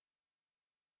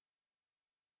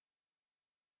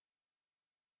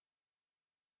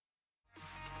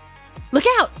Look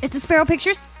out! It's a Sparrow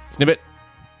Pictures. Snippet.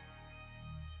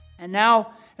 And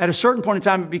now, at a certain point in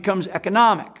time, it becomes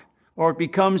economic, or it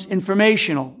becomes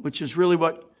informational, which is really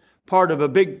what part of a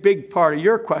big part of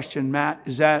your question, Matt,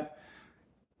 is that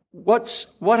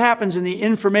what happens in the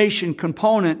information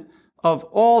component of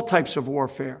all types of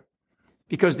warfare?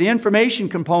 Because the information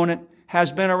component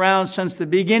has been around since the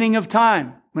beginning of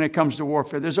time when it comes to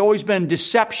warfare. There's always been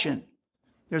deception.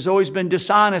 There's always been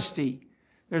dishonesty.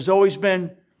 There's always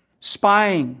been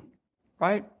spying,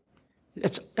 right?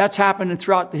 That's happened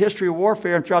throughout the history of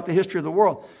warfare and throughout the history of the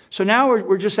world. So now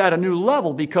we're just at a new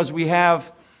level because we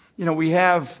have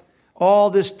all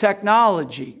this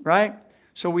technology, right?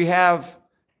 So we have,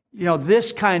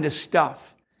 this kind of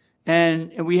stuff,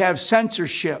 and we have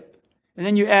censorship. And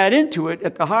then you add into it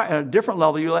at a different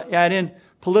level, you add in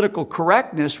political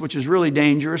correctness, which is really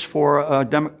dangerous for a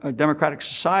democratic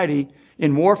society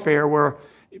in warfare, where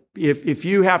if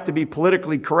you have to be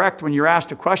politically correct when you're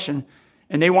asked a question,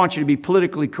 and they want you to be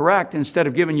politically correct instead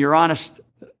of giving your honest,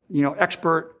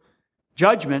 expert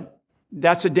judgment,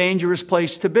 that's a dangerous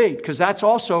place to be, because that's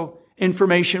also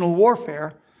informational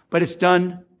warfare, but it's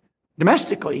done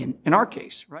domestically in our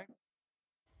case, right?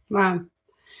 Wow.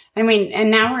 I mean,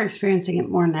 and now we're experiencing it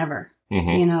more than ever.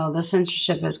 Mm-hmm. The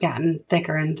censorship has gotten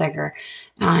thicker and thicker.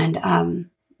 And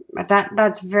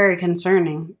that's very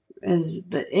concerning, is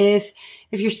that if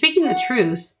you're speaking the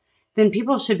truth, then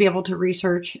people should be able to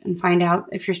research and find out.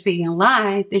 If you're speaking a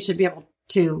lie, they should be able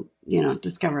to,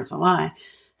 discover it's a lie.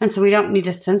 And so we don't need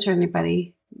to censor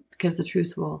anybody, because the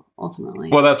truth will ultimately.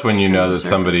 Well, that's when you know that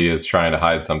somebody is trying to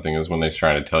hide something, is when they're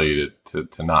trying to tell you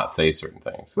to not say certain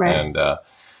things. Right. And,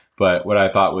 but what I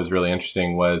thought was really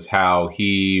interesting was how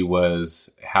he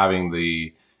was having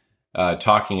the,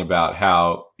 talking about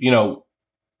how,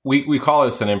 we call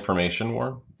this an information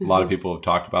war. Mm-hmm. A lot of people have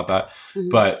talked about that, mm-hmm.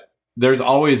 but there's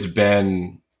always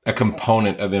been a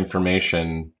component of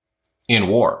information in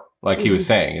war. Like he was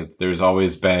saying, there's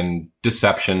always been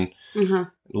deception,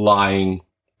 lying,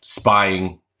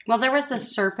 spying. Well, there was a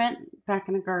serpent back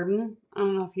in the garden. I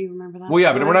don't know if you remember that. Well,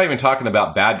 yeah, but we're not even talking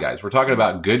about bad guys. We're talking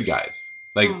about good guys.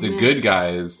 Like good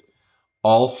guys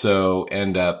also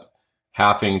end up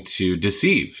having to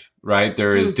deceive, right?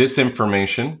 There is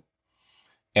disinformation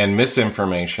and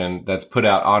misinformation that's put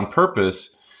out on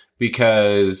purpose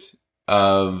because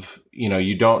of,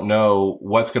 you don't know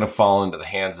what's going to fall into the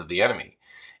hands of the enemy.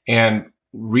 And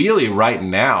really right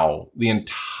now, the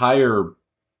entire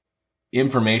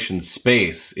information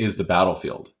space is the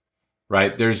battlefield,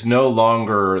 right? There's no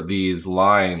longer these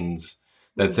lines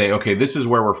that say, okay, this is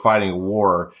where we're fighting a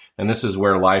war and this is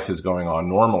where life is going on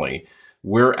normally.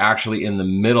 We're actually in the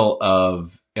middle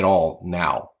of it all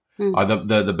now.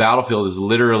 The battlefield is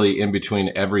literally in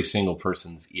between every single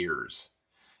person's ears.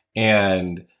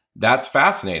 And that's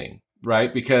fascinating,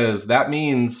 right? Because that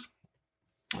means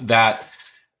that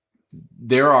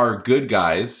there are good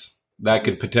guys that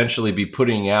could potentially be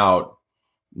putting out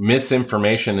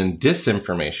misinformation and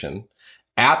disinformation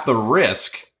at the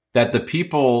risk that the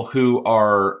people who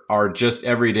are just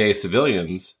everyday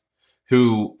civilians,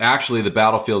 who actually the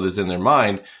battlefield is in their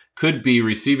mind, could be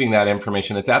receiving that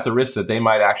information. It's at the risk that they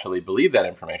might actually believe that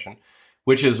information,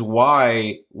 which is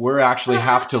why we're actually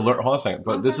have to learn. Hold on a second.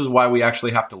 But this is why we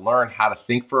actually have to learn how to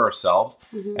think for ourselves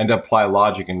and to apply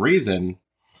logic and reason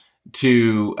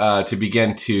to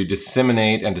begin to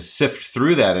disseminate and to sift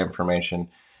through that information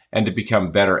and to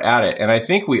become better at it. And I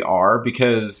think we are,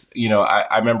 because,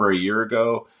 I remember a year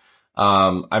ago,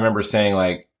 I remember saying,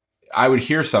 like, I would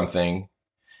hear something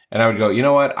and I would go, you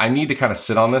know what? I need to kind of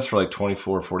sit on this for like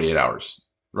 24, 48 hours,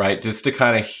 right? Just to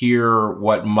kind of hear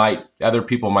what other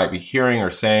people might be hearing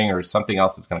or saying, or something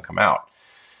else that's going to come out.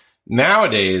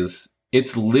 Nowadays,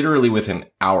 it's literally within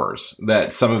hours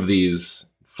that some of these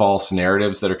false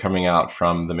narratives that are coming out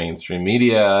from the mainstream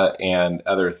media and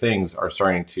other things are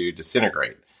starting to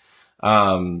disintegrate.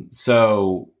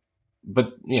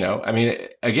 But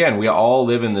again, we all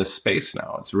live in this space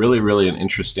now. It's really, really an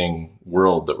interesting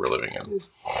world that we're living in.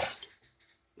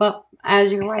 Well,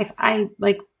 as your wife, I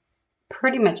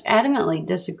pretty much adamantly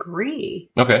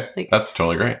disagree. Okay. That's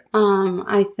totally great.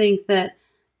 I think that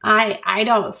I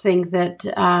don't think that,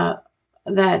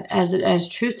 that as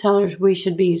truth tellers, we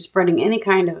should be spreading any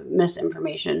kind of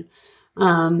misinformation,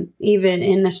 even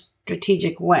in a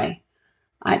strategic way.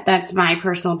 That's my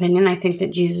personal opinion. I think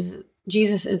that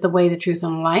Jesus is the way, the truth,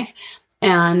 and the life,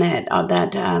 and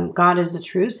that God is the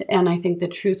truth. And I think the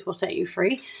truth will set you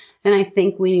free. And I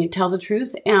think we need to tell the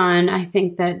truth. And I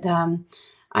think that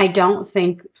I don't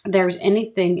think there's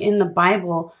anything in the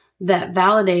Bible that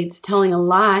validates telling a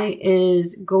lie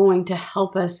is going to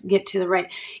help us get to the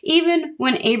right. Even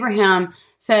when Abraham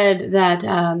said that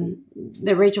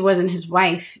Rachel wasn't his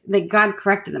wife, that God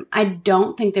corrected him. I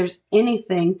don't think there's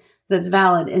anything that's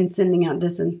valid in sending out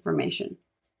disinformation.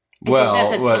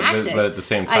 But at the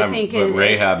same time,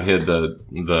 Rahab hid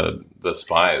the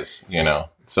spies,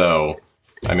 So,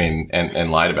 I mean,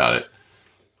 and lied about it,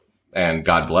 and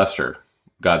God blessed her.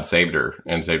 God saved her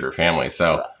and saved her family.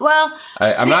 So, well,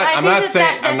 I'm not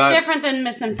saying that's different than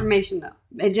misinformation, though.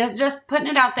 It just putting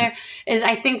it out there is,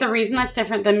 I think the reason that's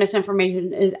different than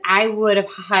misinformation is I would have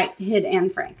hid Anne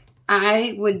Frank.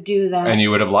 I would do that, and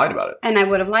you would have lied about it, and I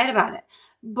would have lied about it.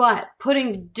 But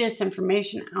putting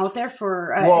disinformation out there for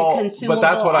a consumable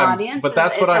audience is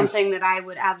something that I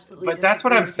would absolutely. But that's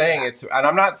what I'm saying. And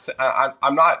I'm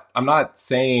not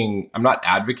saying I'm not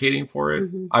advocating for it.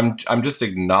 Mm-hmm. I'm just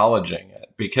acknowledging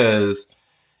it because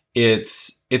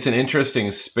it's an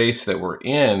interesting space that we're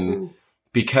in. Mm.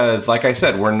 Because, like I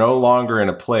said, we're no longer in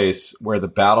a place where the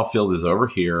battlefield is over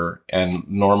here and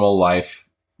normal life,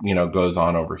 goes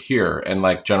on over here. And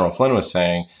like General Flynn was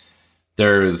saying,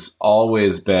 there's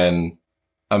always been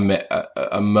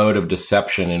a mode of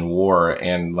deception in war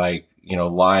and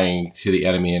lying to the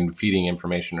enemy and feeding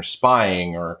information or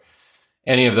spying or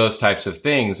any of those types of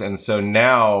things. And so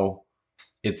now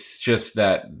it's just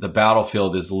that the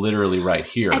battlefield is literally right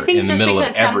here in the middle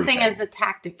of everything. I think just because something is a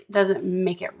tactic doesn't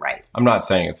make it right. I'm not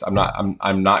saying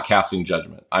I'm not casting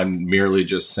judgment. I'm merely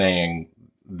just saying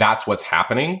that's what's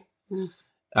happening.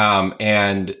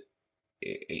 And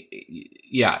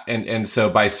so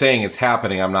by saying it's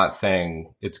happening, I'm not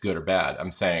saying it's good or bad.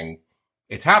 I'm saying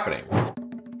it's happening.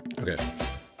 Okay.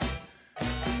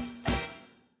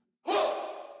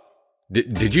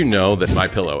 Did you know that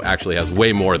MyPillow actually has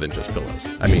way more than just pillows?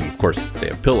 I mean, of course, they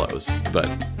have pillows, but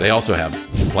they also have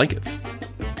blankets,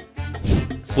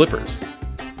 slippers,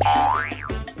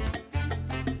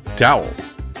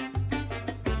 towels,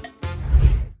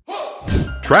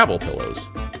 travel pillows,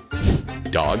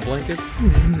 dog blankets,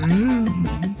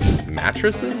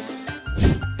 mattresses,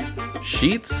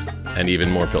 sheets, and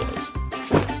even more pillows.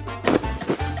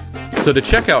 So to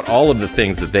check out all of the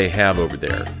things that they have over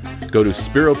there, go to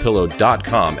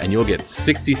spiropillow.com and you'll get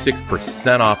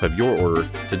 66% off of your order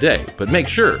today. But make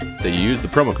sure that you use the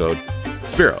promo code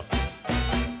Spiro.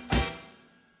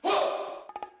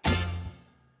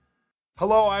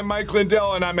 Hello, I'm Mike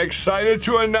Lindell, and I'm excited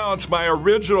to announce my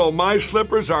original My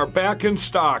Slippers are back in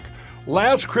stock.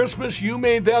 Last Christmas, you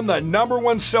made them the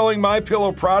 #1 selling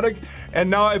MyPillow product, and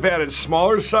now I've added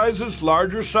smaller sizes,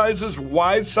 larger sizes,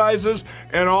 wide sizes,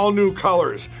 and all new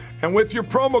colors. And with your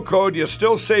promo code, you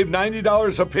still save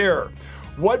 $90 a pair.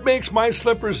 What makes My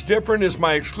Slippers different is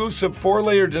my exclusive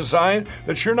 4-layer design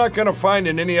that you're not going to find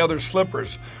in any other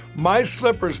slippers. My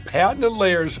Slippers' patented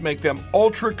layers make them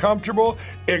ultra comfortable,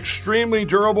 extremely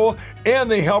durable,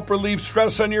 and they help relieve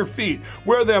stress on your feet.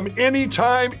 Wear them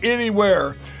anytime,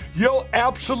 anywhere. You'll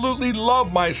absolutely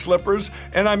love My Slippers,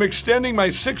 and I'm extending my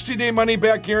 60-day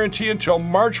money-back guarantee until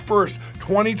March 1st,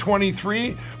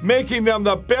 2023, making them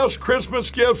the best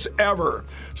Christmas gifts ever.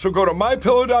 So go to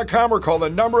MyPillow.com or call the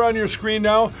number on your screen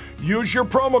now. Use your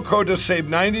promo code to save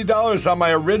 $90 on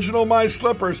my original My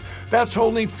Slippers. That's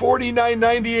only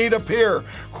 $49.98 a pair.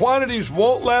 Quantities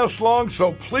won't last long,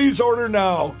 so please order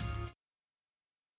now.